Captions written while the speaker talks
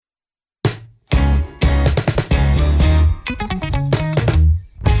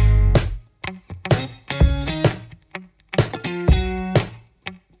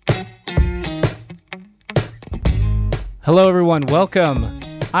Hello, everyone. Welcome.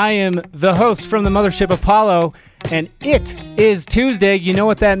 I am the host from the Mothership Apollo, and it is Tuesday. You know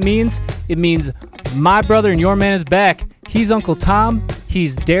what that means? It means my brother and your man is back. He's Uncle Tom.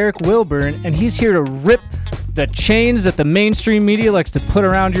 He's Derek Wilburn, and he's here to rip the chains that the mainstream media likes to put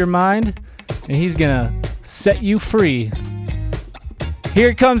around your mind, and he's gonna set you free. Here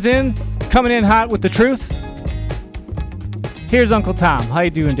it comes in, coming in hot with the truth. Here's Uncle Tom. How you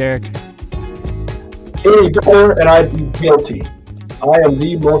doing, Derek? Hey, brother, and I'd be guilty. I am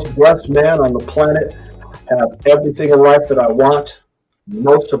the most blessed man on the planet. Have everything in life that I want,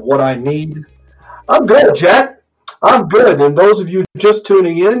 most of what I need. I'm good, Jack. I'm good. And those of you just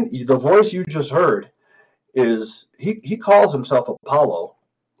tuning in, the voice you just heard is he calls himself Apollo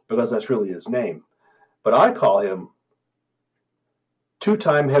because that's really his name. But I call him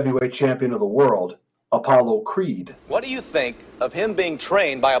two-time heavyweight champion of the world, Apollo Creed. What do you think of him being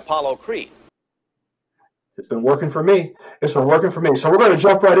trained by Apollo Creed? It's been working for me. It's been working for me. So we're going to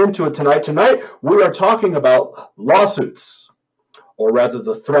jump right into it tonight. Tonight, we are talking about lawsuits, or rather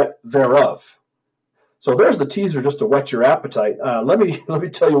the threat thereof. So there's the teaser just to whet your appetite. Let me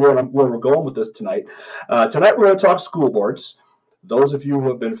tell you where we're going with this tonight. Tonight, we're going to talk school boards. Those of you who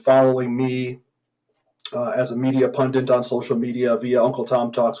have been following me as a media pundit on social media via Uncle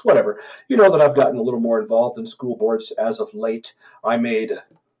Tom Talks, whatever, you know that I've gotten a little more involved in school boards as of late. I made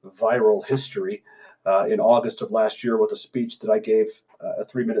viral history in August of last year with a speech that I gave, a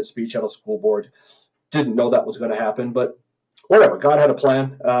 3-minute speech at a school board. Didn't know that was going to happen, but whatever. God had a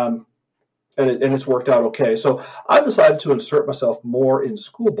plan, and it's worked out okay. So I've decided to insert myself more in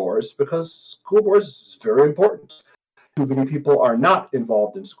school boards because school boards is very important. Too many people are not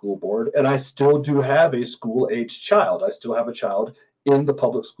involved in school board, and I still do have a school-aged child. I still have a child in the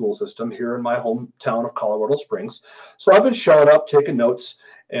public school system here in my hometown of Colorado Springs. So I've been showing up, taking notes,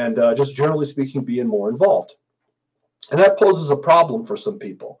 and just generally speaking, being more involved. And that poses a problem for some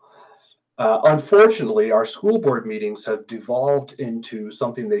people. Unfortunately, our school board meetings have devolved into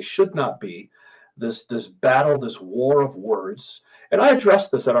something they should not be, this battle, this war of words. And I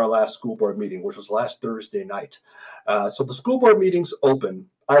addressed this at our last school board meeting, which was last Thursday night. So the school board meetings open.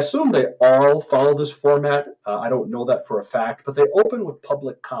 I assume they all follow this format. I don't know that for a fact, but they open with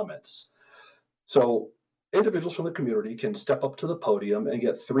public comments. So individuals from the community can step up to the podium and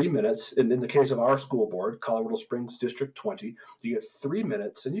get 3 minutes. And in the case of our school board, Colorado Springs District 20, you get 3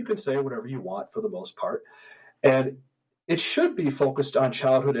 minutes and you can say whatever you want for the most part. And it should be focused on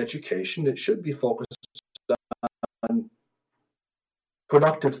childhood education. It should be focused on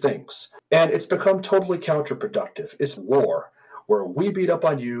productive things. And it's become totally counterproductive. It's war where we beat up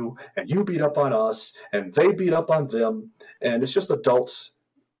on you and you beat up on us and they beat up on them. And it's just adults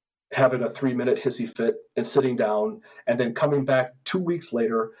having a 3-minute hissy fit and sitting down and then coming back 2 weeks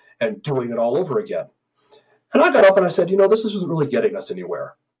later and doing it all over again. And I got up and I said, this isn't really getting us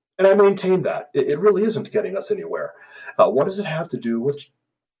anywhere. And I maintain that. It really isn't getting us anywhere. What does it have to do with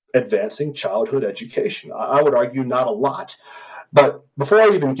advancing childhood education? I would argue not a lot. But before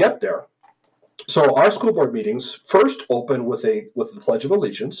I even get there, so our school board meetings first open with the Pledge of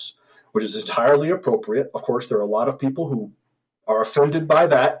Allegiance, which is entirely appropriate. Of course, there are a lot of people who are offended by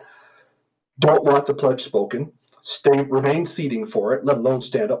that, don't want the pledge spoken, remain seating for it, let alone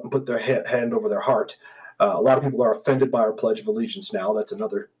stand up and put their hand over their heart. A lot of people are offended by our Pledge of Allegiance now. That's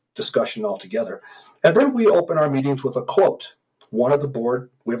another discussion altogether. And then we open our meetings with a quote. One of the board,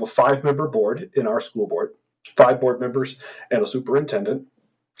 we have a 5-member board in our school board, 5 board members and a superintendent,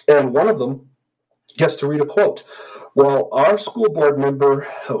 and one of them gets to read a quote. Well, our school board member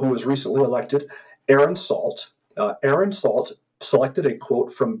who was recently elected, Aaron Salt selected a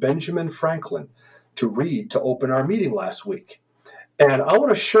quote from Benjamin Franklin to read to open our meeting last week. And I want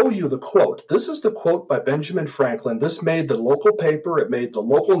to show you the quote. This is the quote by Benjamin Franklin. This made the local paper. It made the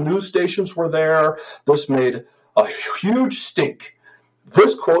local news stations were there. This made a huge stink.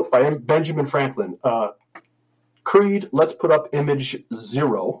 This quote by Benjamin Franklin. Creed, let's put up image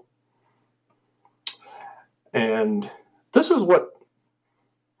 0. And this is what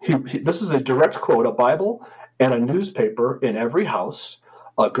this is a direct quote, a Bible and a newspaper in every house,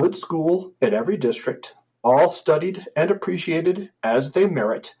 a good school in every district, all studied and appreciated as they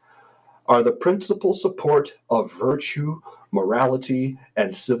merit, are the principal support of virtue, morality,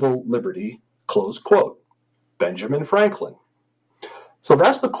 and civil liberty, close quote. Benjamin Franklin. So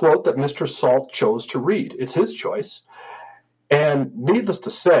that's the quote that Mr. Salt chose to read. It's his choice. And needless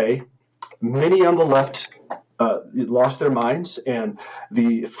to say, many on the left lost their minds, and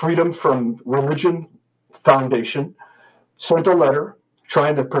the Freedom from Religion Foundation sent a letter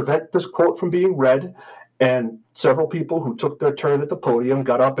trying to prevent this quote from being read, and several people who took their turn at the podium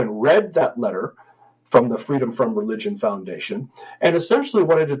got up and read that letter from the Freedom from Religion Foundation. And essentially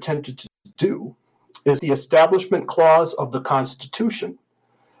what it attempted to do is the Establishment Clause of the Constitution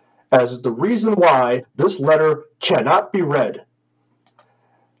as the reason why this letter cannot be read.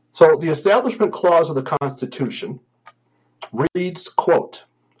 So the Establishment Clause of the Constitution reads, quote,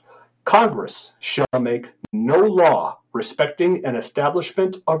 Congress shall make no law respecting an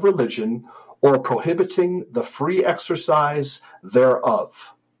establishment of religion or prohibiting the free exercise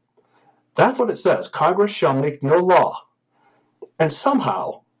thereof. That's what it says. Congress shall make no law. And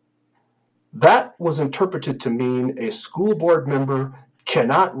somehow that was interpreted to mean a school board member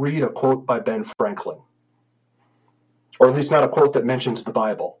cannot read a quote by Ben Franklin, or at least not a quote that mentions the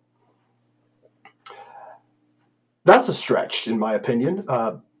Bible. That's a stretch, in my opinion.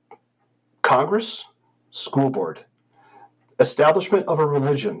 Congress, school board, establishment of a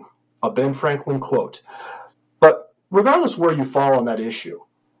religion, a Ben Franklin quote. But regardless where you fall on that issue,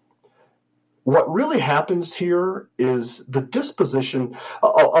 what really happens here is the disposition.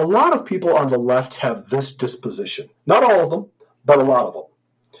 A lot of people on the left have this disposition. Not all of them, but a lot of them.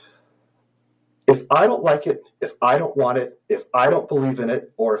 If I don't like it, if I don't want it, if I don't believe in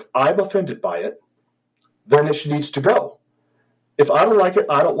it, or if I'm offended by it, then it needs to go. If I don't like it,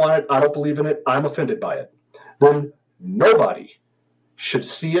 I don't want it, I don't believe in it, I'm offended by it, then nobody should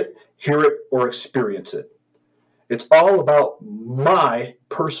see it, hear it, or experience it. It's all about my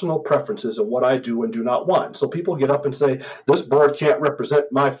personal preferences and what I do and do not want. So people get up and say, this board can't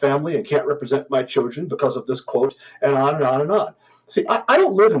represent my family and can't represent my children because of this quote, and on and on and on. See, I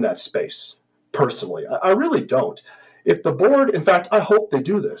don't live in that space personally. I really don't. If the board, in fact, I hope they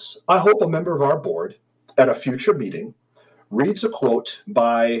do this. I hope a member of our board at a future meeting reads a quote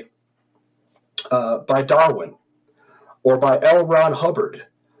by Darwin or by L. Ron Hubbard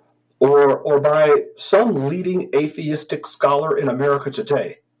or by some leading atheistic scholar in America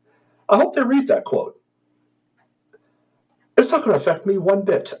today. I hope they read that quote. It's not going to affect me one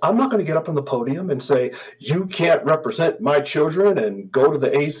bit. I'm not going to get up on the podium and say, you can't represent my children, and go to the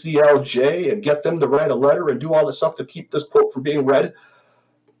ACLJ and get them to write a letter and do all this stuff to keep this quote from being read.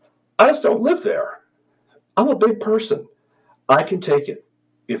 I just don't live there. I'm a big person. I can take it.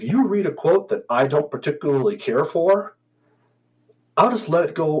 If you read a quote that I don't particularly care for, I'll just let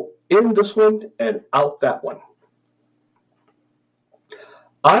it go in this one and out that one.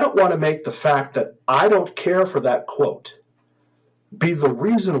 I don't want to make the fact that I don't care for that quote be the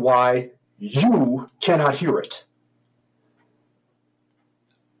reason why you cannot hear it.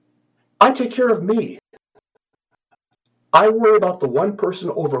 I take care of me. I worry about the one person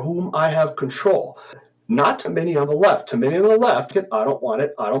over whom I have control. Not to many on the left. To many on the left, I don't want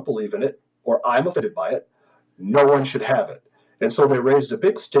it, I don't believe in it, or I'm offended by it. No one should have it. And so they raised a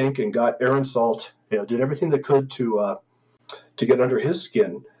big stink and got Aaron Salt, did everything they could to get under his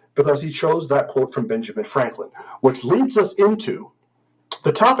skin because he chose that quote from Benjamin Franklin, which leads us into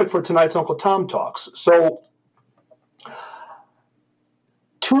the topic for tonight's Uncle Tom Talks. So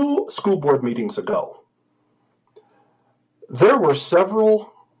 2 school board meetings ago, there were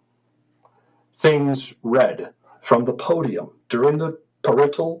several things read from the podium during the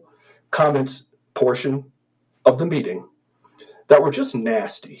parental comments portion of the meeting that were just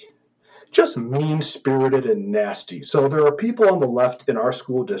nasty, just mean-spirited and nasty. So there are people on the left in our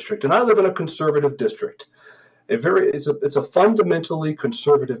school district, and I live in a conservative district. It's a fundamentally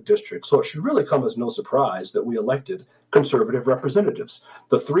conservative district, so it should really come as no surprise that we elected conservative representatives.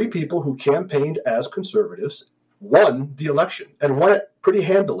 The 3 people who campaigned as conservatives won the election and won it pretty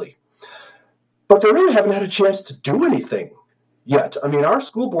handily. But they really haven't had a chance to do anything yet. I mean, our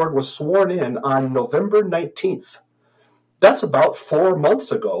school board was sworn in on November 19th. That's about 4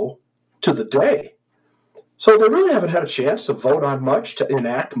 months ago to the day. So they really haven't had a chance to vote on much, to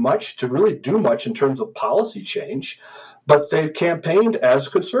enact much, to really do much in terms of policy change. But they've campaigned as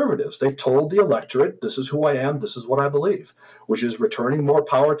conservatives. They told the electorate, this is who I am, this is what I believe, which is returning more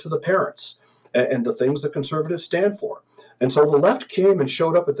power to the parents and the things that conservatives stand for. And so the left came and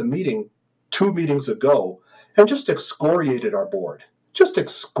showed up at the meeting 2 meetings ago and just excoriated our board, just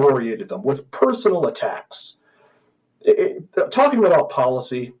excoriated them with personal attacks. Talking about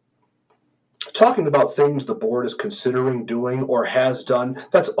policy, talking about things the board is considering doing or has done,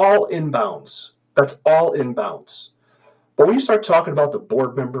 that's all inbounds. That's all inbounds. But when you start talking about the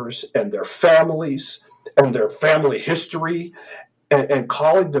board members and their families and their family history and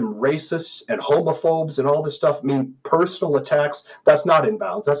calling them racists and homophobes and all this stuff, I mean, personal attacks, that's not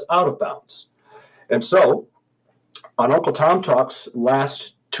inbounds, that's out of bounds. And so on Uncle Tom Talks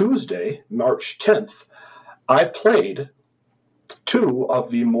last Tuesday, March 10th, I played 2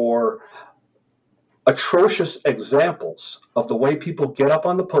 of the more atrocious examples of the way people get up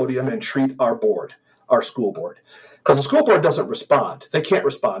on the podium and treat our board, our school board. Because the school board doesn't respond. They can't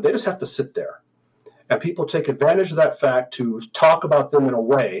respond. They just have to sit there. And people take advantage of that fact to talk about them in a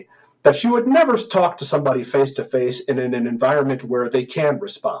way that you would never talk to somebody face-to-face in an environment where they can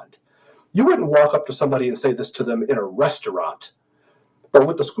respond. You wouldn't walk up to somebody and say this to them in a restaurant. But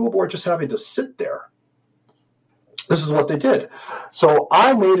with the school board just having to sit there, this is what they did. So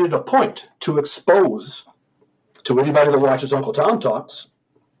I made it a point to expose to anybody that watches Uncle Tom Talks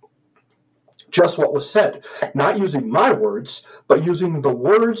just what was said, not using my words, but using the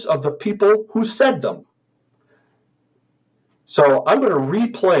words of the people who said them. So I'm going to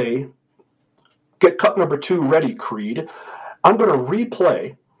replay, get cut number 2 ready, Creed. I'm going to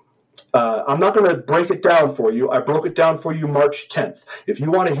replay. I'm not going to break it down for you. I broke it down for you March 10th. If you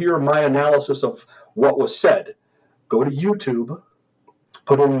want to hear my analysis of what was said, go to YouTube,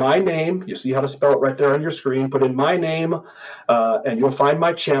 put in my name. You see how to spell it right there on your screen. Put in my name, and you'll find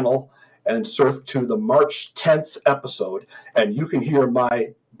my channel, and surf to the March 10th episode, and you can hear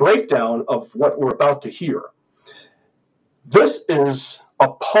my breakdown of what we're about to hear. This is a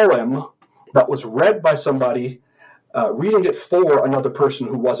poem that was read by somebody reading it for another person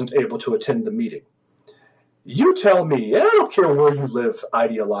who wasn't able to attend the meeting. You tell me, and I don't care where you live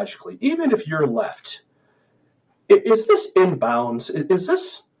ideologically, even if you're left, is this in bounds? Is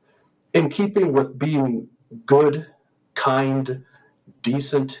this in keeping with being good, kind,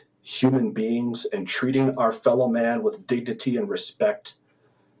 decent human beings and treating our fellow man with dignity and respect?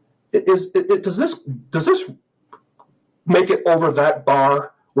 Does this make it over that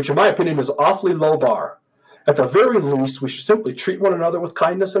bar, which in my opinion is an awfully low bar? At the very least, we should simply treat one another with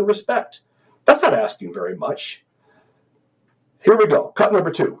kindness and respect. That's not asking very much. Here we go. Cut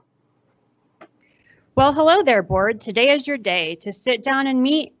number 2. Well, hello there, board. Today is your day to sit down and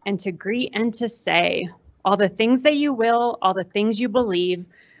meet and to greet and to say all the things that you will, all the things you believe,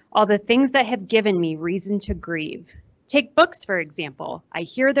 all the things that have given me reason to grieve. Take books, for example. I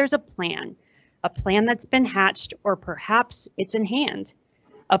hear there's a plan that's been hatched, or perhaps it's in hand.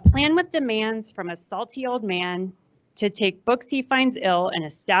 A plan with demands from a salty old man to take books he finds ill and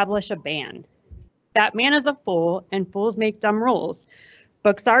establish a ban. That man is a fool, and fools make dumb rules.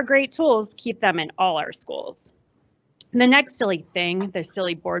 Books are great tools, keep them in all our schools. The next silly thing the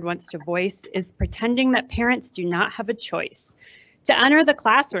silly board wants to voice is pretending that parents do not have a choice to enter the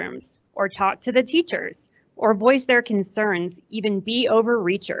classrooms or talk to the teachers or voice their concerns, even be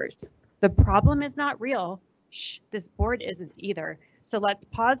overreachers. The problem is not real. Shh, this board isn't either. So let's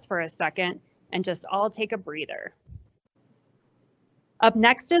pause for a second and just all take a breather. Up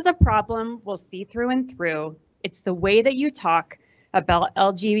next is a problem we'll see through and through. It's the way that you talk about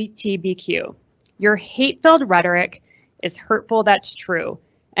LGBTQ. Your hate-filled rhetoric is hurtful, that's true.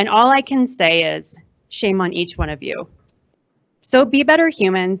 And all I can say is, shame on each one of you. So be better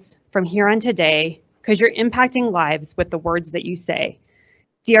humans from here on today, because you're impacting lives with the words that you say.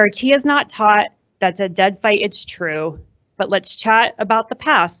 DRT is not taught, that's a dead fight, it's true. But let's chat about the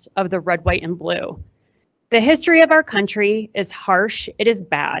past of the red, white, and blue. The history of our country is harsh, it is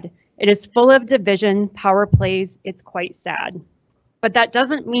bad. It is full of division, power plays, it's quite sad. But that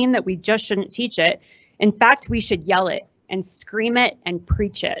doesn't mean that we just shouldn't teach it. In fact, we should yell it and scream it and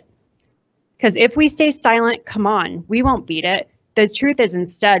preach it. Because if we stay silent, come on, we won't beat it. The truth is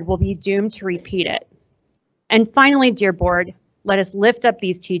instead, we'll be doomed to repeat it. And finally, dear board, let us lift up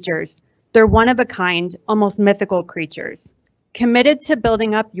these teachers. They're one of a kind, almost mythical creatures. Committed to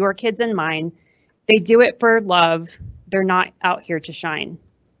building up your kids and mine. They do it for love. They're not out here to shine.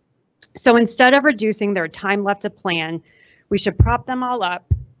 So instead of reducing their time left to plan, we should prop them all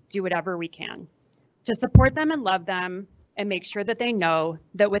up, do whatever we can to support them and love them and make sure that they know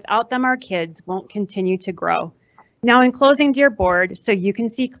that without them, our kids won't continue to grow. Now, in closing, dear board, so you can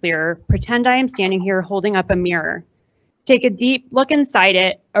see clearer, pretend I am standing here holding up a mirror. Take a deep look inside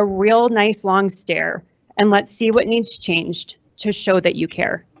it, a real nice long stare, and let's see what needs changed to show that you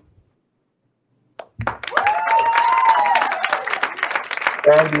care.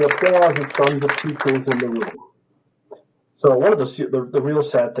 And the applause is from the teachers in the room. So one of the real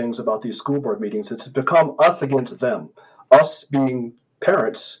sad things about these school board meetings, it's become us against them, us being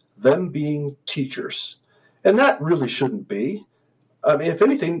parents, them being teachers. And that really shouldn't be. I mean, if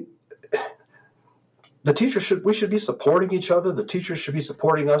anything, we should be supporting each other. The teachers should be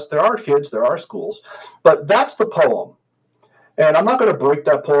supporting us. There are kids, there are schools, but that's the poem. And I'm not going to break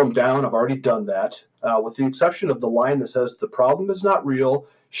that poem down. I've already done that, with the exception of the line that says, the problem is not real.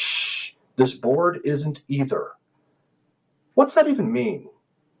 Shh, this board isn't either. What's that even mean?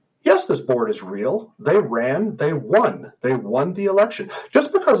 Yes, this board is real. They ran, they won. They won the election.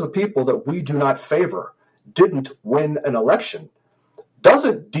 Just because the people that we do not favor didn't win an election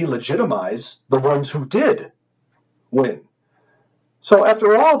doesn't delegitimize the ones who did win. So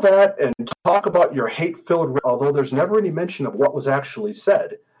after all that, and talk about your hate-filled, although there's never any mention of what was actually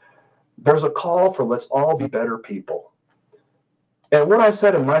said, there's a call for let's all be better people. And what I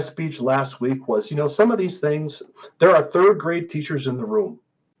said in my speech last week was, some of these things, there are third grade teachers in the room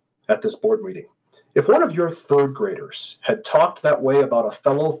at this board meeting. If one of your third graders had talked that way about a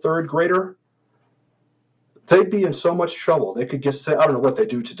fellow third grader, they'd be in so much trouble. They could get sent, I don't know what they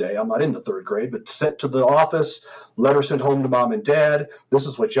do today. I'm not in the third grade, but sent to the office, letter sent home to mom and dad. This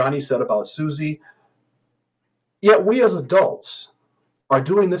is what Johnny said about Susie. Yet we as adults are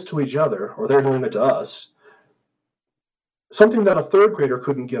doing this to each other, or they're doing it to us, something that a third grader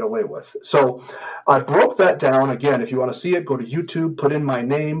couldn't get away with. So I broke that down. Again, if you want to see it, go to YouTube, put in my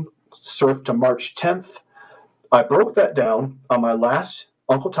name, surf to March 10th. I broke that down on my last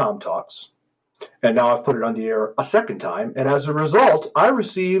Uncle Tom Talks. And now I've put it on the air a second time. And as a result, I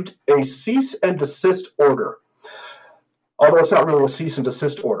received a cease and desist order. Although it's not really a cease and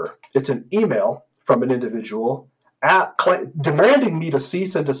desist order. It's an email from an individual demanding me to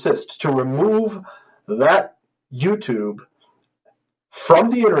cease and desist, to remove that YouTube from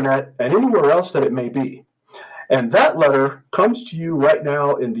the internet and anywhere else that it may be. And that letter comes to you right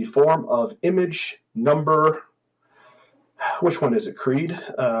now in the form of image number, which one is it, Creed?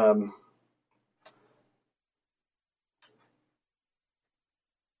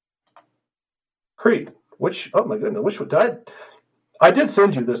 Creed, oh my goodness, which one did I did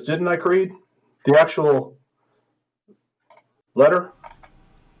send you this, didn't I, Creed? The actual letter?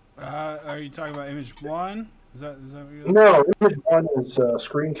 Are you talking about image 1? Is that what you're No, image 1 is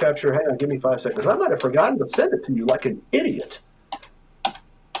screen capture. Hang on, give me 5 seconds. I might have forgotten to send it to you like an idiot.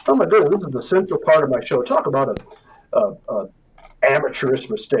 Oh my goodness, this is the central part of my show. Talk about a amateurish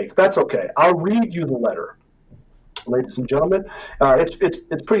mistake. That's okay. I'll read you the letter. Ladies and gentlemen,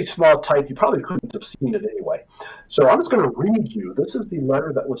 it's pretty small type. You probably couldn't have seen it anyway. So I'm just going to read you. This is the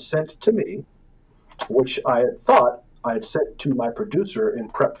letter that was sent to me, which I had thought I had sent to my producer in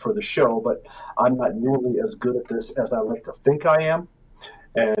prep for the show, but I'm not nearly as good at this as I like to think I am,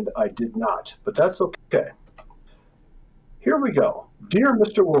 and I did not. But that's okay. Here we go. Dear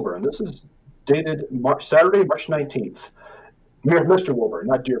Mr. Wilburn, this is dated Saturday, March 19th. Dear Mr. Wilburn,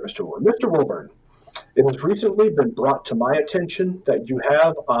 not Dear Mr. Wilburn. Mr. Wilburn, it has recently been brought to my attention that you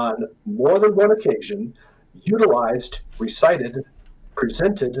have on more than one occasion utilized, recited,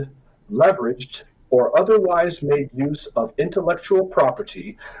 presented, leveraged, or otherwise made use of intellectual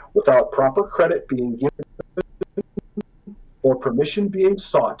property without proper credit being given or permission being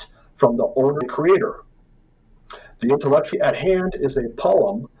sought from the owner and creator. The intellectual at hand is a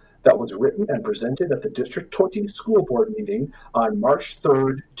poem that was written and presented at the District 20 School Board meeting on March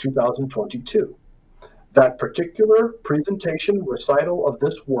 3rd, 2022. That particular presentation recital of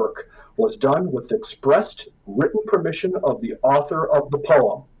this work was done with expressed written permission of the author of the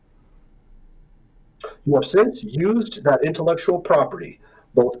poem. You have since used that intellectual property,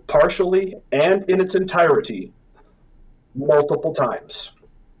 both partially and in its entirety, multiple times.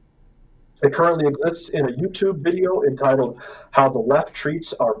 It currently exists in a YouTube video entitled How the Left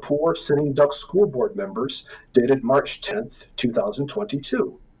Treats Our Poor Sitting Duck School Board Members, dated March 10th,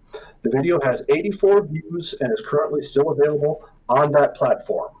 2022. The video has 84 views and is currently still available on that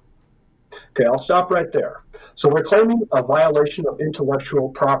platform. Okay, I'll stop right there. So we're claiming a violation of intellectual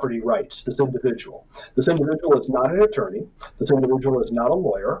property rights, this individual. This individual is not an attorney. This individual is not a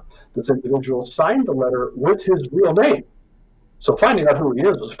lawyer. This individual signed the letter with his real name. So finding out who he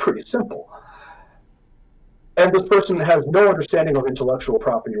is was pretty simple. And this person has no understanding of intellectual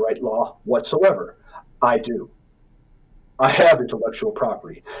property right law whatsoever. I do. I have intellectual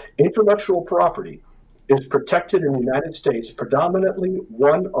property. Intellectual property is protected in the United States predominantly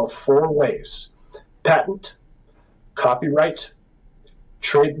one of 4 ways: patent, copyright,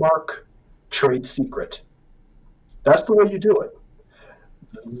 trademark, trade secret. That's the way you do it.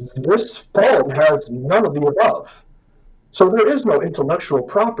 This poem has none of the above. So there is no intellectual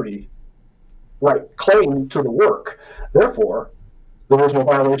property right claim to the work. Therefore, there is no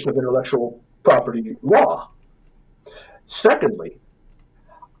violation of intellectual property law. Secondly,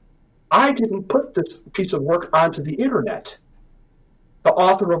 I didn't put this piece of work onto the internet. The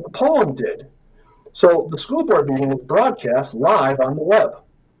author of the poem did. So the school board meeting is broadcast live on the web,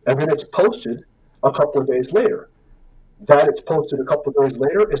 and then it's posted a couple of days later. That it's posted a couple of days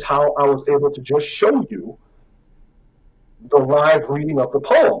later is how I was able to just show you the live reading of the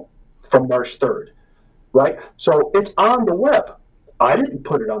poem from March 3rd, right? So it's on the web. I didn't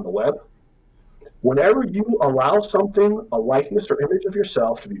put it on the web. Whenever you allow something, a likeness or image of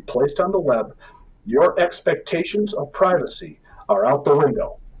yourself, to be placed on the web, your expectations of privacy are out the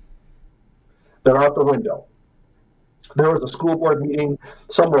window. They're out the window. There was a school board meeting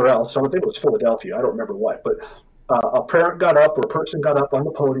somewhere else. I think it was Philadelphia. I don't remember what. But a parent got up or a person got up on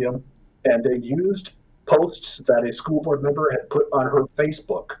the podium, and they used posts that a school board member had put on her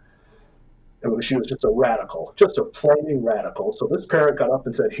Facebook. And she was just a radical, just a flaming radical. So this parent got up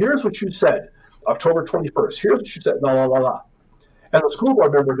and said, here's what you said, October 21st. Here's what you said, la, la, la, la. And the school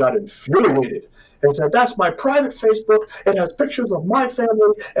board member got infuriated and said, that's my private Facebook. It has pictures of my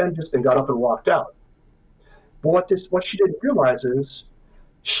family, and got up and walked out. But what she didn't realize is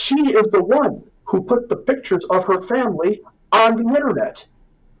she is the one who put the pictures of her family on the internet.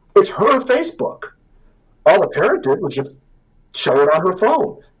 It's her Facebook. All the parent did was just show it on her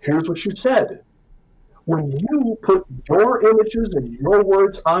phone. Here's what you said. When you put your images and your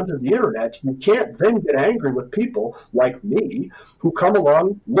words onto the internet, you can't then get angry with people like me who come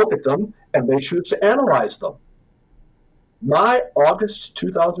along, look at them, and they choose to analyze them. My August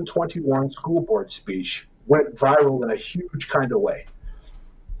 2021 school board speech went viral in a huge kind of way.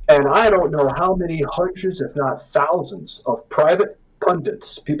 And I don't know how many hundreds, if not thousands, of private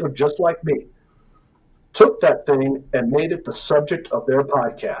pundits, people just like me, took that thing and made it the subject of their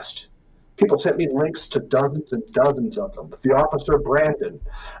podcast. People sent me links to dozens and dozens of them. The officer Brandon,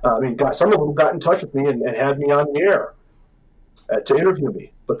 some of them got in touch with me and had me on the air to interview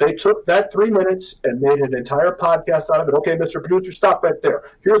me. But they took that 3 minutes and made an entire podcast out of it. Okay, Mr. Producer, stop right there.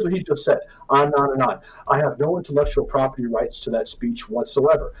 Here's what he just said, on and on and on. I have no intellectual property rights to that speech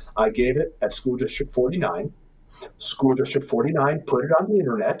whatsoever. I gave it at School District 49. School District 49 put it on the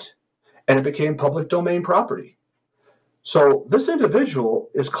internet, and it became public domain property. So this individual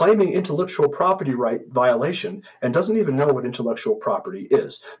is claiming intellectual property right violation and doesn't even know what intellectual property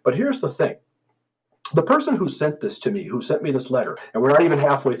is. But here's the thing. The person who sent this to me, who sent me this letter, and we're not even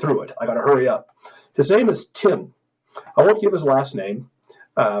halfway through it, I got to hurry up. His name is Tim. I won't give his last name.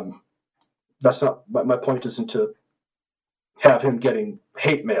 That's not my point. Isn't to have him getting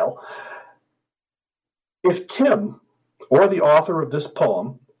hate mail. If Tim, or the author of this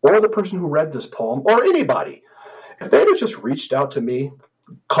poem, or the person who read this poem, or anybody, if they'd have just reached out to me,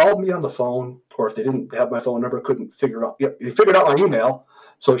 called me on the phone, or if they didn't have my phone number, couldn't figure out, he figured out my email,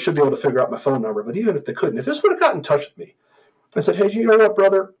 so should be able to figure out my phone number. But even if they couldn't, if this would have gotten in touch with me, I said, hey, you know what,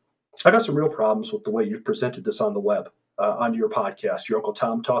 brother? I got some real problems with the way you've presented this on the web, on your podcast, your Uncle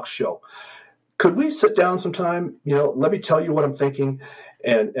Tom Talks show. Could we sit down sometime? Let me tell you what I'm thinking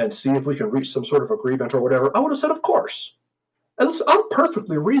and see if we can reach some sort of agreement or whatever. I would have said, of course. And listen, I'm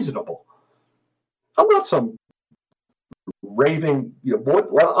perfectly reasonable. I'm not some raving,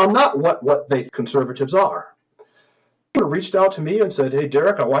 I'm not what they conservatives are. People reached out to me and said, hey,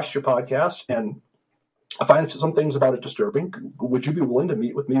 Derek, I watched your podcast and I find some things about it disturbing. Would you be willing to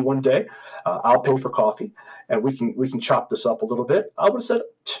meet with me one day? I'll pay for coffee and we can chop this up a little bit. I would have said,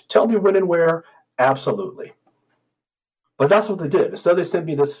 tell me when and where. Absolutely. But that's what they did. Instead, they sent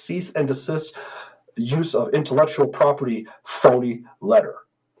me this cease and desist use of intellectual property phony letter.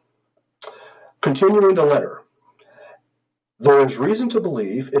 Continuing the letter. There is reason to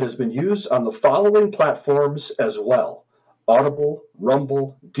believe it has been used on the following platforms as well: Audible,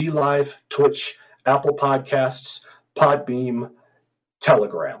 Rumble, DLive, Twitch, Apple Podcasts, Podbeam,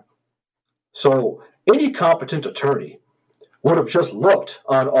 Telegram. So any competent attorney would have just looked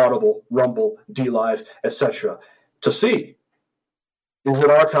on Audible, Rumble, DLive, etc. to see, is it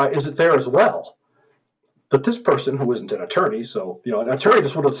archived, is it there as well? But this person who isn't an attorney, so an attorney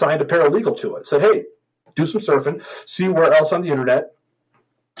just would have signed a paralegal to it, said, hey, do some surfing, see where else on the internet,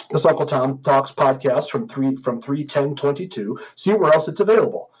 this Uncle Tom Talks podcast from 3/10/22, see where else it's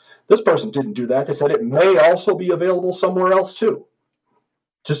available. This person didn't do that. They said it may also be available somewhere else too.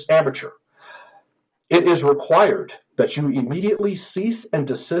 Just amateur. It is required that you immediately cease and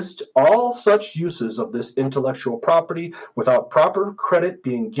desist all such uses of this intellectual property without proper credit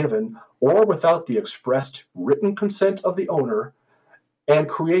being given or without the expressed written consent of the owner and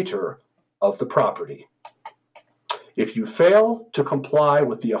creator of the property. If you fail to comply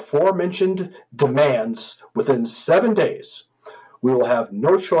with the aforementioned demands within 7 days, we will have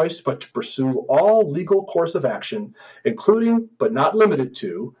no choice but to pursue all legal course of action, including but not limited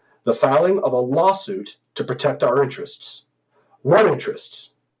to the filing of a lawsuit to protect our interests. What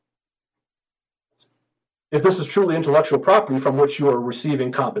interests? If this is truly intellectual property from which you are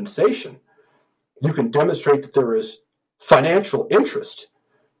receiving compensation, you can demonstrate that there is financial interest,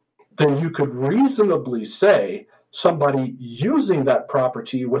 then you could reasonably say somebody using that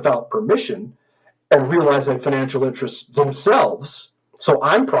property without permission and realizing financial interests themselves, so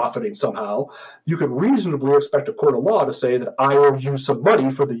I'm profiting somehow, you could reasonably expect a court of law to say that I owe you some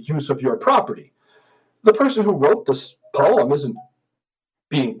money for the use of your property. The person who wrote this poem isn't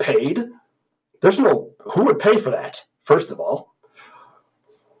being paid. Who would pay for that, first of all?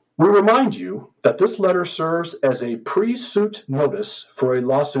 We remind you that this letter serves as a pre-suit notice for a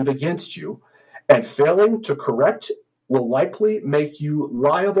lawsuit against you, and failing to correct will likely make you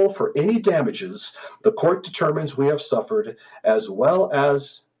liable for any damages the court determines we have suffered, as well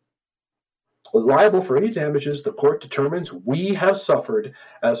as liable for any damages the court determines we have suffered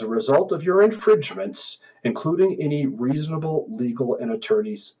as a result of your infringements, including any reasonable legal and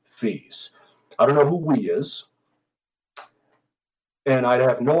attorney's fees. I don't know who we is, and I'd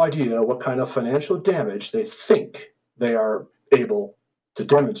have no idea what kind of financial damage they think they are able to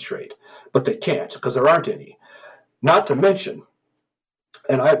demonstrate, but they can't because there aren't any. Not to mention,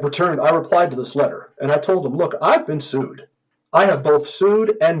 and I replied to this letter, and I told them, look, I've been sued. I have both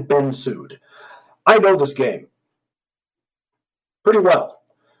sued and been sued. I know this game pretty well.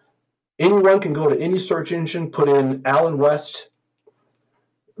 Anyone can go to any search engine, put in Alan West,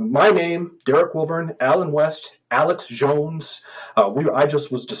 my name, Derek Wilburn, Alan West, Alex Jones. I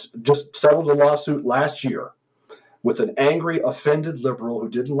just settled a lawsuit last year with an angry, offended liberal who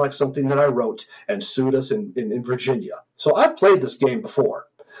didn't like something that I wrote and sued us in Virginia. So I've played this game before.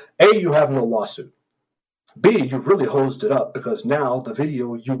 A, you have no lawsuit. B, you really hosed it up because now the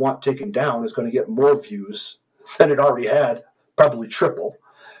video you want taken down is going to get more views than it already had, probably triple.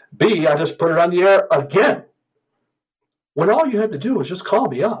 B, I just put it on the air again, when all you had to do was just call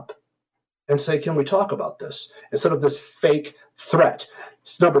me up and say, can we talk about this? Instead of this fake threat.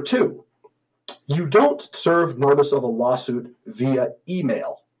 It's number two, you don't serve notice of a lawsuit via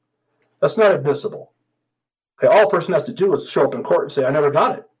email. That's not admissible. Okay, all a person has to do is show up in court and say, I never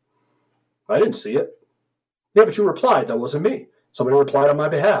got it. I didn't see it. Yeah, but you replied. That wasn't me. Somebody replied on my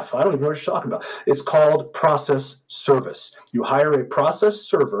behalf. I don't even know what you're talking about. It's called process service. You hire a process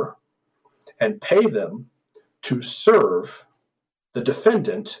server and pay them to serve the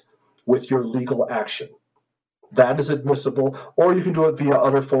defendant with your legal action. That is admissible, or you can do it via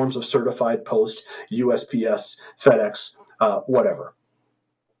other forms of certified post, USPS, FedEx, whatever.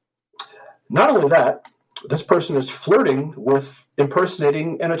 Not only that, this person is flirting with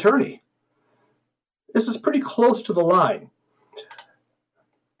impersonating an attorney. This is pretty close to the line.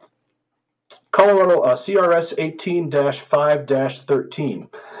 Colorado CRS 18-5-13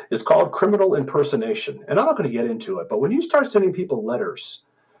 is called criminal impersonation. And I'm not going to get into it, but when you start sending people letters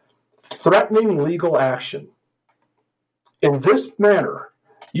threatening legal action in this manner,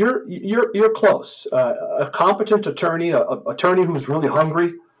 you're close. A competent attorney, an attorney who's really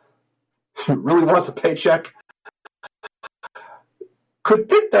hungry, who really wants a paycheck, could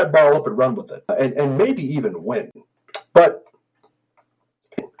pick that ball up and run with it, and maybe even win. But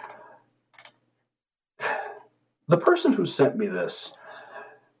the person who sent me this,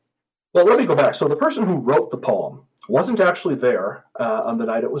 well, let me go back. So the person who wrote the poem wasn't actually there on the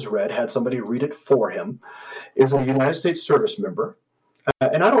night it was read, had somebody read it for him, is a United States service member.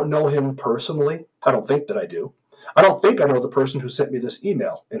 And I don't know him personally. I don't think that I do. I don't think I know the person who sent me this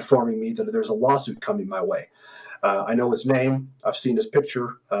email informing me that there's a lawsuit coming my way. I know his name. I've seen his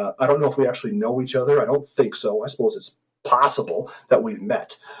picture. I don't know if we actually know each other. I don't think so. I suppose it's possible that we've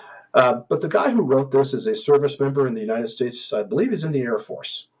met. But the guy who wrote this is a service member in the United States. I believe he's in the Air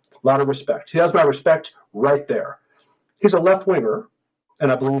Force. A lot of respect. He has my respect right there. He's a left-winger,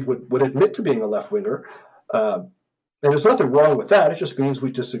 and I believe would admit to being a left-winger. And there's nothing wrong with that. It just means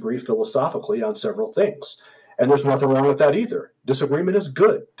we disagree philosophically on several things. And there's nothing wrong with that either. Disagreement is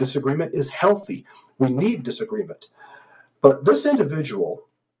good. Disagreement is healthy. We need disagreement. But this individual,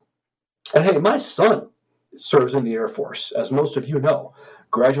 and hey, my son serves in the Air Force, as most of you know,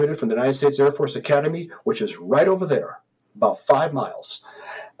 graduated from the United States Air Force Academy, which is right over there, about 5 miles.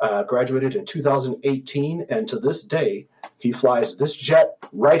 Graduated in 2018, and to this day, he flies this jet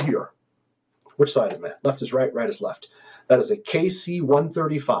right here. Which side of it? Left is right, right is left. That is a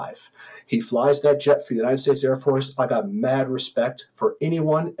KC-135. He flies that jet for the United States Air Force. I got mad respect for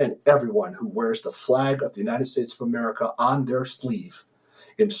anyone and everyone who wears the flag of the United States of America on their sleeve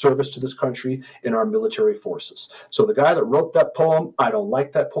in service to this country in our military forces. So the guy that wrote that poem, I don't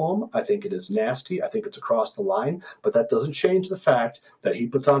like that poem. I think it is nasty. I think it's across the line. But that doesn't change the fact that he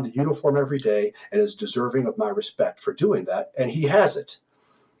puts on the uniform every day and is deserving of my respect for doing that. And he has it.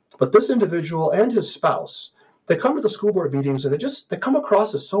 But this individual and his spouse, they come to the school board meetings and they come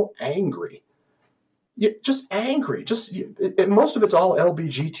across as so angry. Just angry. Most of it's all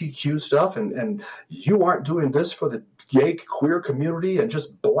LGBTQ stuff, and you aren't doing this for the gay queer community, and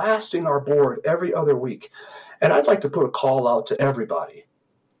just blasting our board every other week. And I'd like to put a call out to everybody,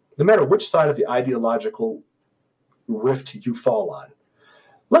 no matter which side of the ideological rift you fall on.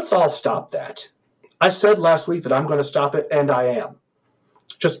 Let's all stop that. I said last week that I'm going to stop it, and I am.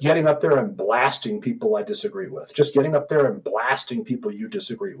 Just getting up there and blasting people I disagree with. Just getting up there and blasting people you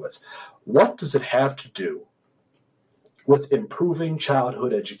disagree with. What does it have to do with improving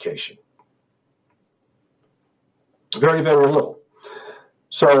childhood education? Very, very little.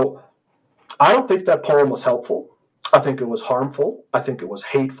 So I don't think that poem was helpful. I think it was harmful. I think it was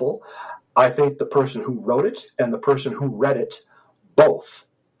hateful. I think the person who wrote it and the person who read it both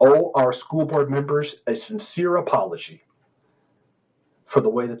owe our school board members a sincere apology for the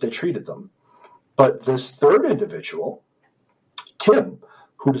way that they treated them. But this third individual, Tim,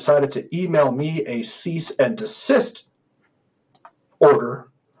 who decided to email me a cease and desist order,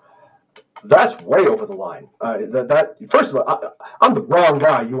 that's way over the line. First of all, I'm the wrong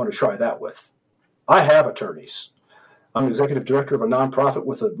guy you want to try that with. I have attorneys. I'm the executive director of a nonprofit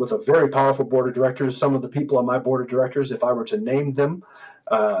with a very powerful board of directors. Some of the people on my board of directors, if I were to name them,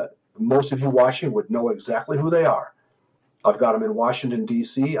 most of you watching would know exactly who they are. I've got them in Washington,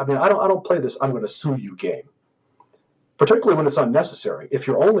 D.C. I mean, I don't play this I'm going to sue you game, particularly when it's unnecessary. If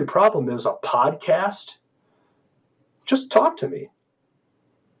your only problem is a podcast, just talk to me.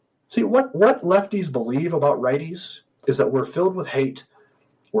 See, what lefties believe about righties is that we're filled with hate,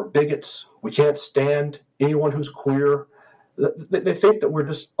 we're bigots, we can't stand anyone who's queer. They think that we're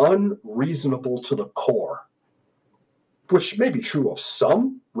just unreasonable to the core, which may be true of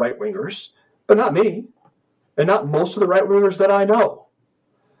some right-wingers, but not me, and not most of the right-wingers that I know.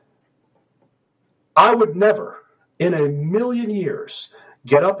 I would never, in a million years,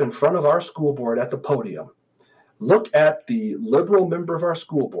 get up in front of our school board at the podium, look at the liberal member of our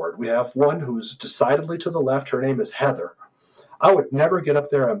school board. We have one who's decidedly to the left. Her name is Heather. I would never get up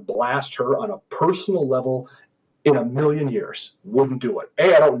there and blast her on a personal level in a million years. Wouldn't do it.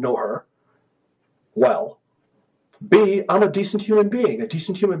 A, I don't know her well. B, I'm a decent human being. And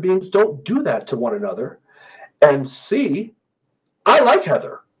decent human beings don't do that to one another. And C, I like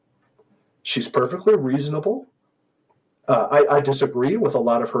Heather. She's perfectly reasonable. I disagree with a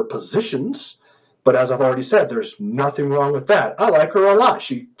lot of her positions, but as I've already said, there's nothing wrong with that. I like her a lot.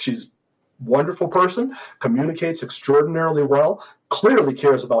 She's a wonderful person, communicates extraordinarily well, clearly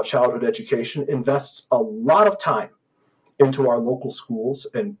cares about childhood education, invests a lot of time into our local schools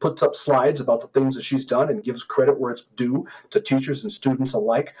and puts up slides about the things that she's done and gives credit where it's due to teachers and students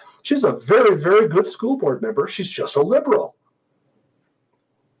alike. She's a very, very good school board member. She's just a liberal.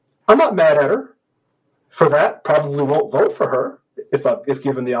 I'm not mad at her for that. Probably won't vote for her if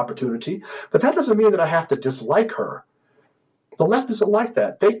given the opportunity, but that doesn't mean that I have to dislike her. The left isn't like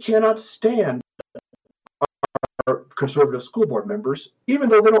that. They cannot stand our conservative school board members, even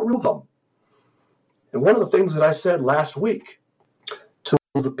though they don't rule them. And one of the things that I said last week to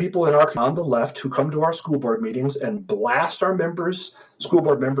the people on the left who come to our school board meetings and blast our school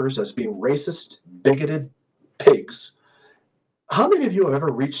board members as being racist, bigoted pigs, how many of you have ever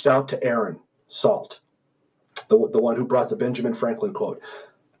reached out to Aaron Salt, the one who brought the Benjamin Franklin quote?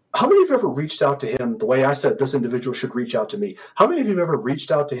 How many of you have ever reached out to him the way I said this individual should reach out to me? How many of you have ever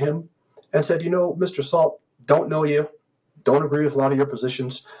reached out to him and said, Mr. Salt, don't know you, don't agree with a lot of your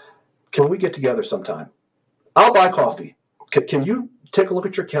positions. Can we get together sometime? I'll buy coffee. Can you take a look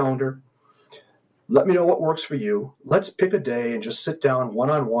at your calendar? Let me know what works for you. Let's pick a day and just sit down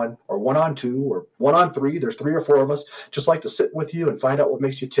one-on-one or one-on-two or one-on-three. There's 3 or 4 of us. Just like to sit with you and find out what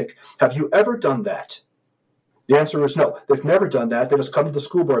makes you tick. Have you ever done that? The answer is no. They've never done that. They just come to the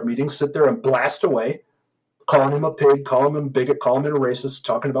school board meeting, sit there and blast away, calling him a pig, calling him a bigot, calling him a racist,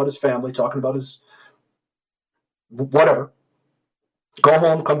 talking about his family, talking about his whatever. Go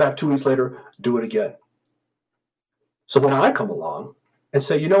home, come back 2 weeks later, do it again. So then I come along and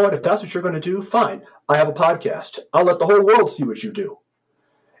say, you know what, if that's what you're going to do, fine. I have a podcast. I'll let the whole world see what you do.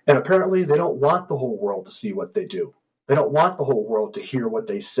 And apparently they don't want the whole world to see what they do. They don't want the whole world to hear what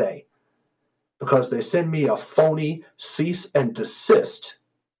they say, because they send me a phony cease and desist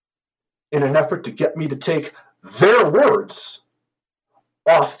in an effort to get me to take their words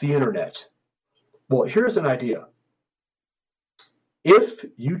off the internet. Well, here's an idea. If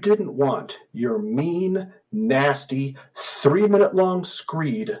you didn't want your mean, nasty, 3-minute-long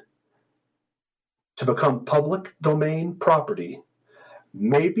screed to become public domain property,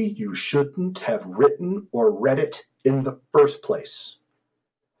 maybe you shouldn't have written or read it in the first place.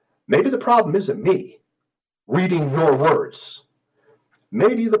 Maybe the problem isn't me reading your words.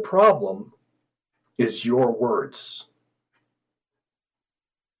 Maybe the problem is your words.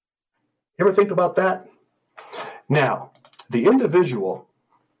 You ever think about that? Now, the individual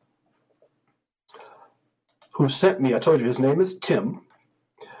who sent me, I told you his name is Tim.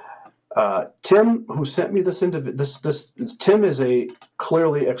 Tim, who sent me this Tim is a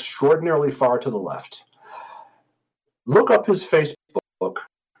clearly extraordinarily far to the left. Look up his Facebook.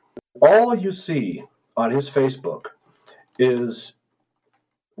 All you see on his Facebook is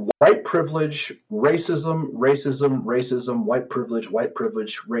white privilege, racism, white privilege,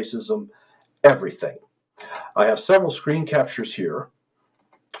 racism, everything. I have several screen captures here.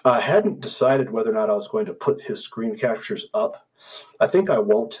 I hadn't decided whether or not I was going to put his screen captures up. I think I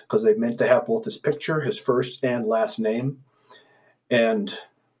won't, because they meant to have both his picture, his first and last name. And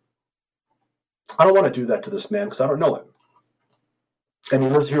I don't want to do that to this man because I don't know him. And he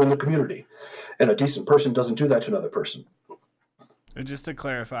lives here in the community. And a decent person doesn't do that to another person. And just to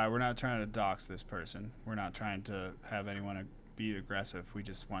clarify, we're not trying to dox this person. We're not trying to have anyone be aggressive. We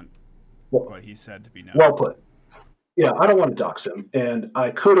just want what he said to be known. Well put. Yeah, I don't want to dox him. And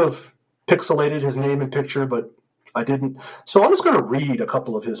I could have pixelated his name and picture, but I didn't. So I'm just going to read a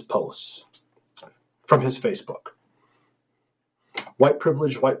couple of his posts from his Facebook. White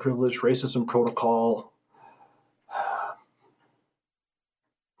privilege, racism protocol.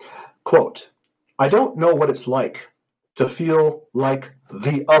 Quote, I don't know what it's like to feel like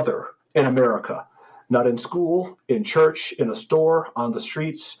the other in America. Not in school, in church, in a store, on the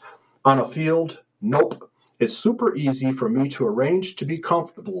streets, on a field. Nope. It's super easy for me to arrange to be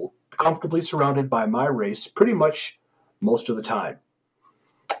comfortably surrounded by my race pretty much most of the time.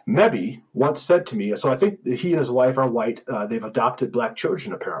 Mebby once said to me, so I think he and his wife are white. They've adopted black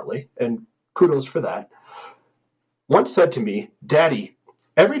children, apparently, and kudos for that. Once said to me, Daddy,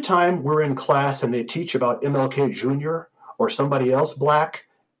 every time we're in class and they teach about MLK Jr. or somebody else black,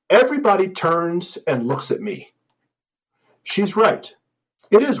 everybody turns and looks at me. She's right.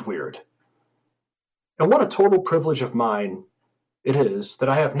 It is weird. And what a total privilege of mine it is that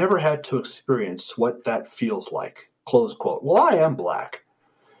I have never had to experience what that feels like. Close quote. Well, I am black.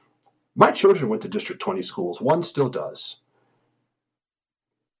 My children went to District 20 schools. One still does.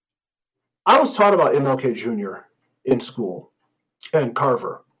 I was taught about MLK Jr. in school and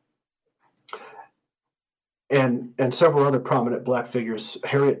Carver and several other prominent black figures,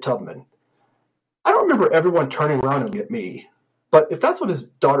 Harriet Tubman. I don't remember everyone turning around and looking at me. But if that's what his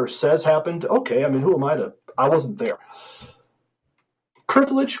daughter says happened, okay, I mean, who am I wasn't there.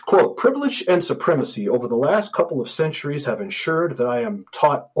 Privilege, quote, privilege and supremacy over the last couple of centuries have ensured that I am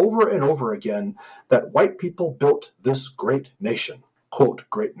taught over and over again that white people built this great nation, quote,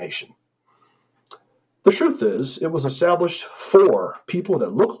 great nation. The truth is, it was established for people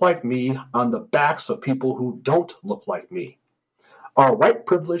that look like me on the backs of people who don't look like me. Our white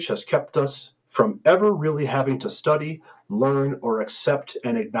privilege has kept us from ever really having to study, learn, or accept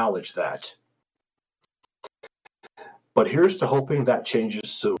and acknowledge that. But here's to hoping that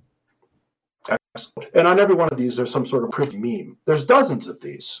changes soon. And on every one of these, there's some sort of pretty meme. There's dozens of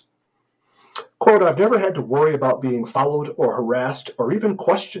these. Quote, I've never had to worry about being followed or harassed or even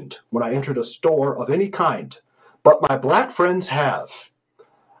questioned when I entered a store of any kind, but my black friends have.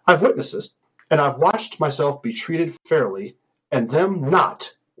 I've witnessed this, and I've watched myself be treated fairly and them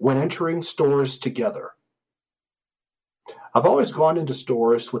not when entering stores together. I've always gone into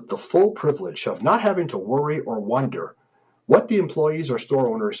stores with the full privilege of not having to worry or wonder what the employees or store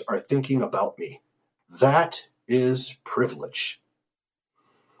owners are thinking about me. That is privilege.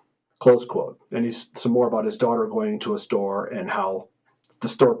 Close quote. And he's some more about his daughter going to a store and how the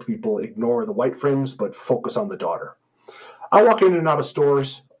store people ignore the white friends but focus on the daughter. I walk in and out of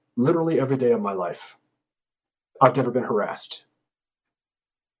stores literally every day of my life. I've never been harassed.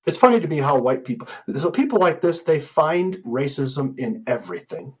 It's funny to me how white people, so people like this, they find racism in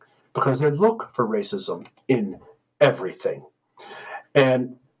everything because they look for racism in everything.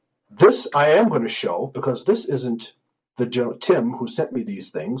 And this I am going to show because this isn't the Tim who sent me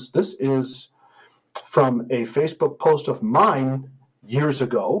these things. This is from a Facebook post of mine years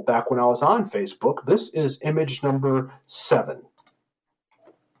ago, back when I was on Facebook. This is image number 7.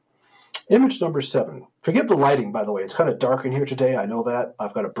 Image number 7. Forgive the lighting, by the way. It's kind of dark in here today. I know that.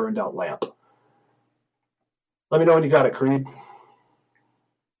 I've got a burned out lamp. Let me know when you got it, Creed.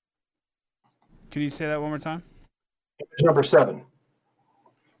 Can you say that one more time? Image number 7.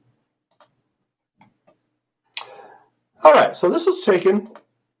 All right, so this was taken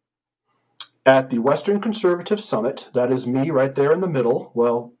at the Western Conservative Summit. That is me right there in the middle.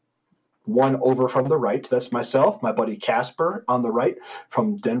 Well, one over from the right. That's myself, my buddy Casper on the right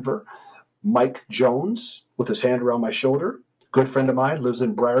from Denver. Mike Jones with his hand around my shoulder. Good friend of mine, lives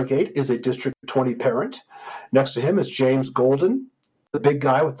in Briargate, is a District 20 parent. Next to him is James Golden, the big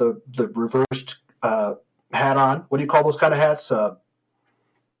guy with the reversed hat on. What do you call those kind of hats?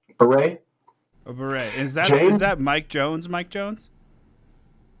 Beret? A beret. Is that Mike Jones? Mike Jones?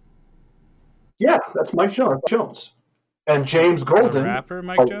 That's Mike Jones. And James The Golden. rapper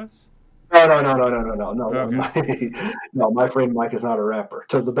Mike Jones? No. Okay. My friend Mike is not a rapper,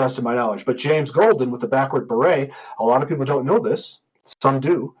 to the best of my knowledge. But James Golden with the backward beret, a lot of people don't know this. Some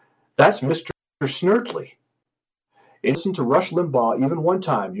do. That's Mr. Snerdley. Listen to Rush Limbaugh even one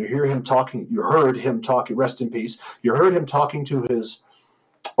time. You heard him talking, rest in peace. You heard him talking to his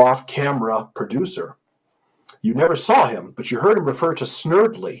off-camera producer. You never saw him, but you heard him refer to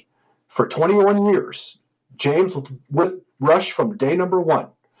Snerdley for 21 years. James with Rush from day number one.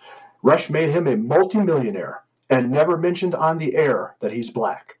 Rush made him a multimillionaire and never mentioned on the air that he's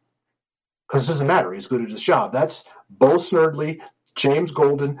black. Because it doesn't matter. He's good at his job. That's Bo Snerdley, James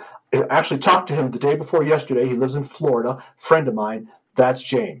Golden. I actually talked to him the day before yesterday. He lives in Florida, friend of mine. That's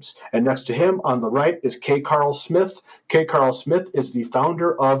James. And next to him on the right is K. Carl Smith. K. Carl Smith is the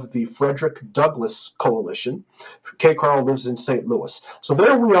founder of the Frederick Douglass Coalition. K. Carl lives in St. Louis. So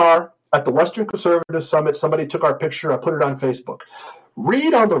there we are at the Western Conservative Summit. Somebody took our picture. I put it on Facebook.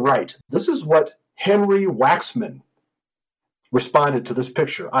 Read on the right. This is what Henry Waxman responded to this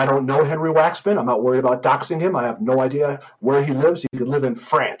picture. I don't know Henry Waxman. I'm not worried about doxing him. I have no idea where he lives. He could live in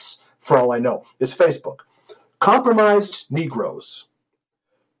France, for all I know. It's Facebook. Compromised Negroes.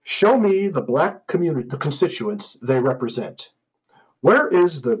 Show me the black community, the constituents they represent. Where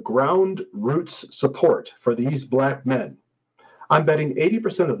is the ground roots support for these black men? I'm betting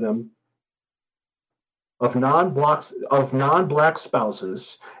 80% of them of non-black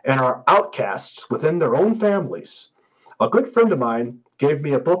spouses and are outcasts within their own families. A good friend of mine gave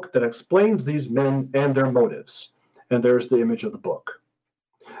me a book that explains these men and their motives. And there's the image of the book.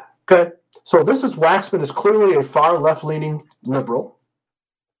 Okay, so this is Waxman is clearly a far left-leaning liberal.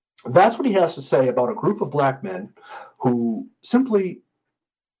 That's what he has to say about a group of black men who simply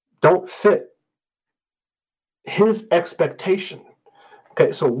don't fit his expectation.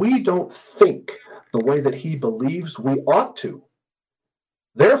 Okay, so we don't think the way that he believes we ought to.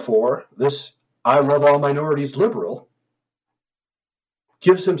 Therefore, this I love all minorities liberal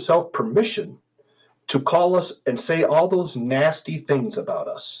gives himself permission to call us and say all those nasty things about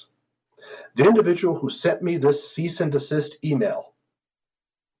us. The individual who sent me this cease and desist email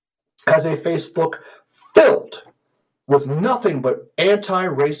has a Facebook filled with nothing but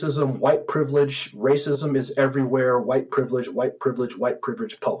anti-racism, white privilege, racism is everywhere, white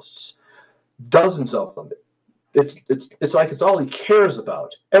privilege posts. Dozens of them. It's like it's all he cares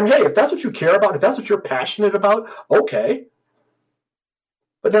about. And hey, if that's what you care about, if that's what you're passionate about, okay.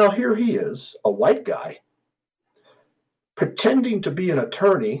 But now here he is, a white guy, pretending to be an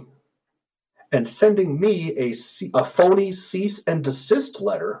attorney and sending me a phony cease and desist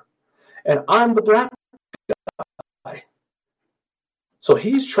letter, and I'm the black guy. So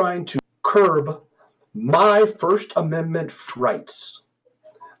he's trying to curb my First Amendment rights.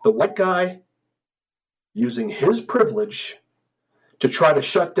 The white guy using his privilege to try to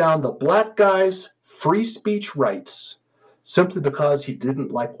shut down the black guy's free speech rights simply because he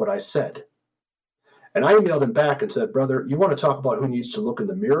didn't like what I said. And I emailed him back and said, brother, you want to talk about who needs to look in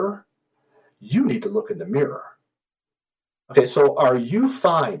the mirror? You need to look in the mirror. Okay, so are you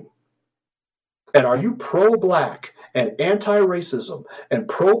fine? And are you pro-black and anti-racism and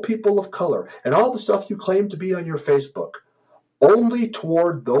pro-people of color and all the stuff you claim to be on your Facebook only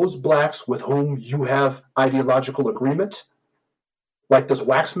toward those blacks with whom you have ideological agreement? Like this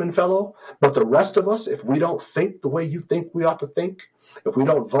Waxman fellow, but the rest of us, if we don't think the way you think we ought to think, if we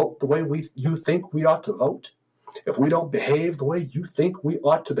don't vote the way you think we ought to vote, if we don't behave the way you think we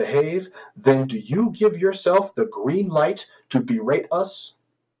ought to behave, then do you give yourself the green light to berate us,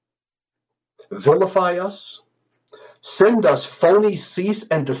 vilify us, send us phony cease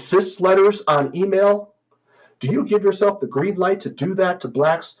and desist letters on email? Do you give yourself the green light to do that to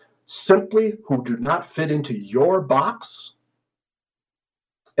blacks simply who do not fit into your box?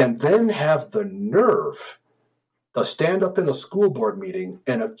 And then have the nerve to stand up in a school board meeting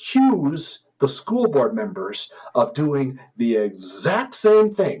and accuse the school board members of doing the exact same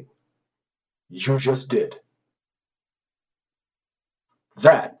thing you just did.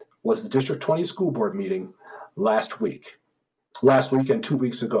 That was the District 20 school board meeting last week and 2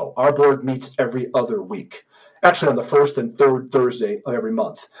 weeks ago. Our board meets every other week, actually on the first and third Thursday of every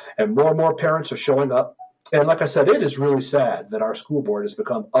month. And more parents are showing up. And like I said, it is really sad that our school board has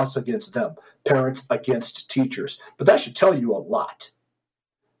become us against them, parents against teachers. But that should tell you a lot.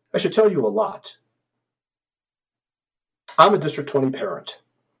 That should tell you a lot. I'm a District 20 parent.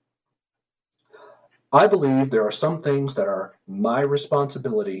 I believe there are some things that are my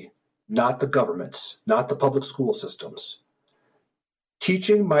responsibility, not the government's, not the public school systems.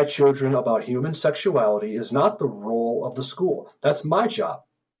 Teaching my children about human sexuality is not the role of the school. That's my job.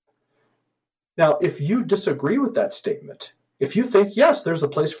 Now, if you disagree with that statement, if you think, yes, there's a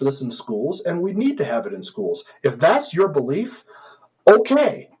place for this in schools and we need to have it in schools, if that's your belief,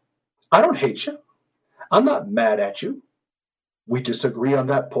 okay. I don't hate you. I'm not mad at you. We disagree on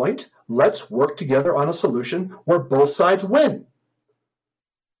that point. Let's work together on a solution where both sides win.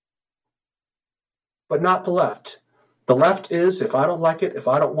 But not the left. The left is, if I don't like it, if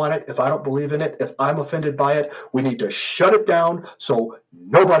I don't want it, if I don't believe in it, if I'm offended by it, we need to shut it down so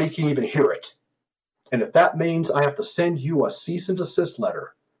nobody can even hear it. And if that means I have to send you a cease and desist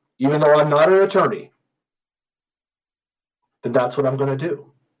letter, even though I'm not an attorney, then that's what I'm going to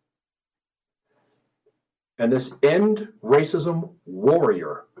do. And this End Racism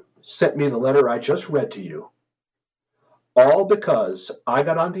Warrior sent me the letter I just read to you, all because I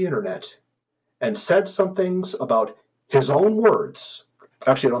got on the internet and said some things about his own words.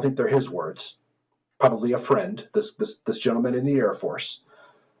 Actually, I don't think they're his words. Probably a friend, this gentleman in the Air Force.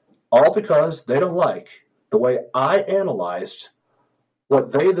 All because they don't like the way I analyzed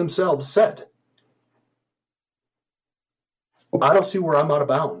what they themselves said. I don't see where I'm out of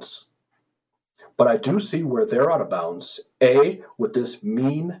bounds. But I do see where they're out of bounds. A, with this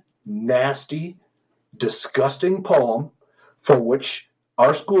mean, nasty, disgusting poem for which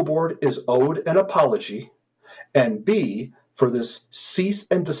our school board is owed an apology. And B, for this cease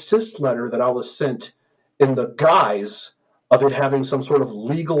and desist letter that I was sent in the guise of it having some sort of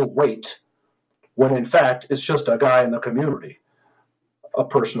legal weight, when in fact it's just a guy in the community, a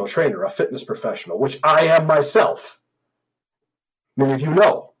personal trainer, a fitness professional, which I am myself. Many of you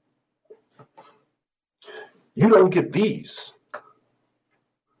know. You don't get these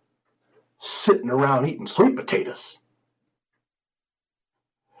sitting around eating sweet potatoes.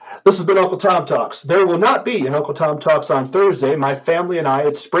 This has been Uncle Tom Talks. There will not be an Uncle Tom Talks on Thursday. My family and I,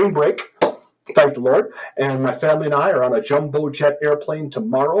 it's spring break, thank the Lord, and my family and I are on a jumbo jet airplane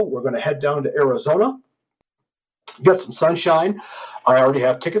tomorrow. We're going to head down to Arizona, get some sunshine. I already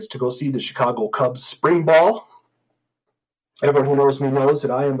have tickets to go see the Chicago Cubs spring ball. Everyone who knows me knows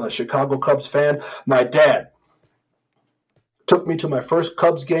that I am a Chicago Cubs fan. My dad took me to my first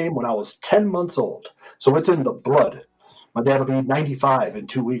Cubs game when I was 10 months old, so it's in the blood. My dad will be 95 in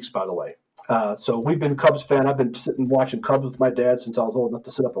 2 weeks, by the way. So we've been Cubs fan. I've been sitting watching Cubs with my dad since I was old enough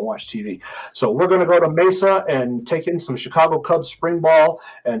to sit up and watch TV. So we're going to go to Mesa and take in some Chicago Cubs spring ball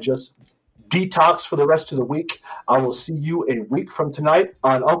and just detox for the rest of the week. I will see you a week from tonight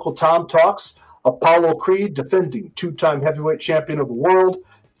on Uncle Tom Talks. Apollo Creed, defending two-time heavyweight champion of the world.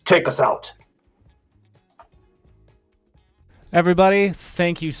 Take us out. Everybody,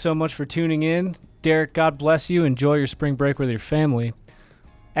 thank you so much for tuning in. Derek, God bless you. Enjoy your spring break with your family.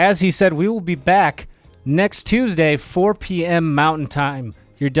 As he said, we will be back next Tuesday, 4 p.m. Mountain Time.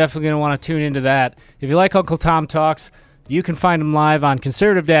 You're definitely going to want to tune into that. If you like Uncle Tom Talks, you can find him live on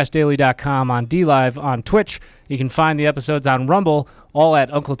conservative-daily.com, on DLive, on Twitch. You can find the episodes on Rumble, all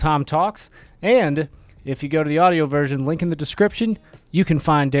at Uncle Tom Talks. And if you go to the audio version, link in the description, you can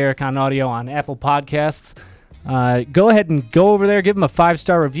find Derek on audio on Apple Podcasts. Go ahead and go over there, give him a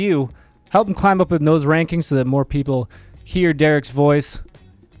 5-star review. Help him climb up in those rankings so that more people hear Derek's voice.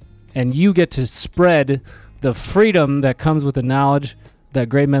 And you get to spread the freedom that comes with the knowledge that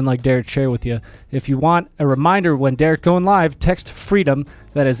great men like Derek share with you. If you want a reminder when Derek's going live, text FREEDOM,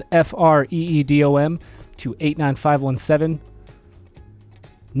 that is FREEDOM, to 89517.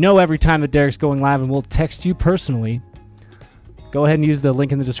 Know every time that Derek's going live, and we'll text you personally. Go ahead and use the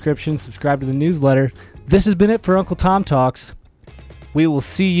link in the description. Subscribe to the newsletter. This has been it for Uncle Tom Talks. We will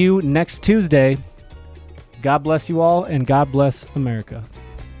see you next Tuesday. God bless you all, and God bless America.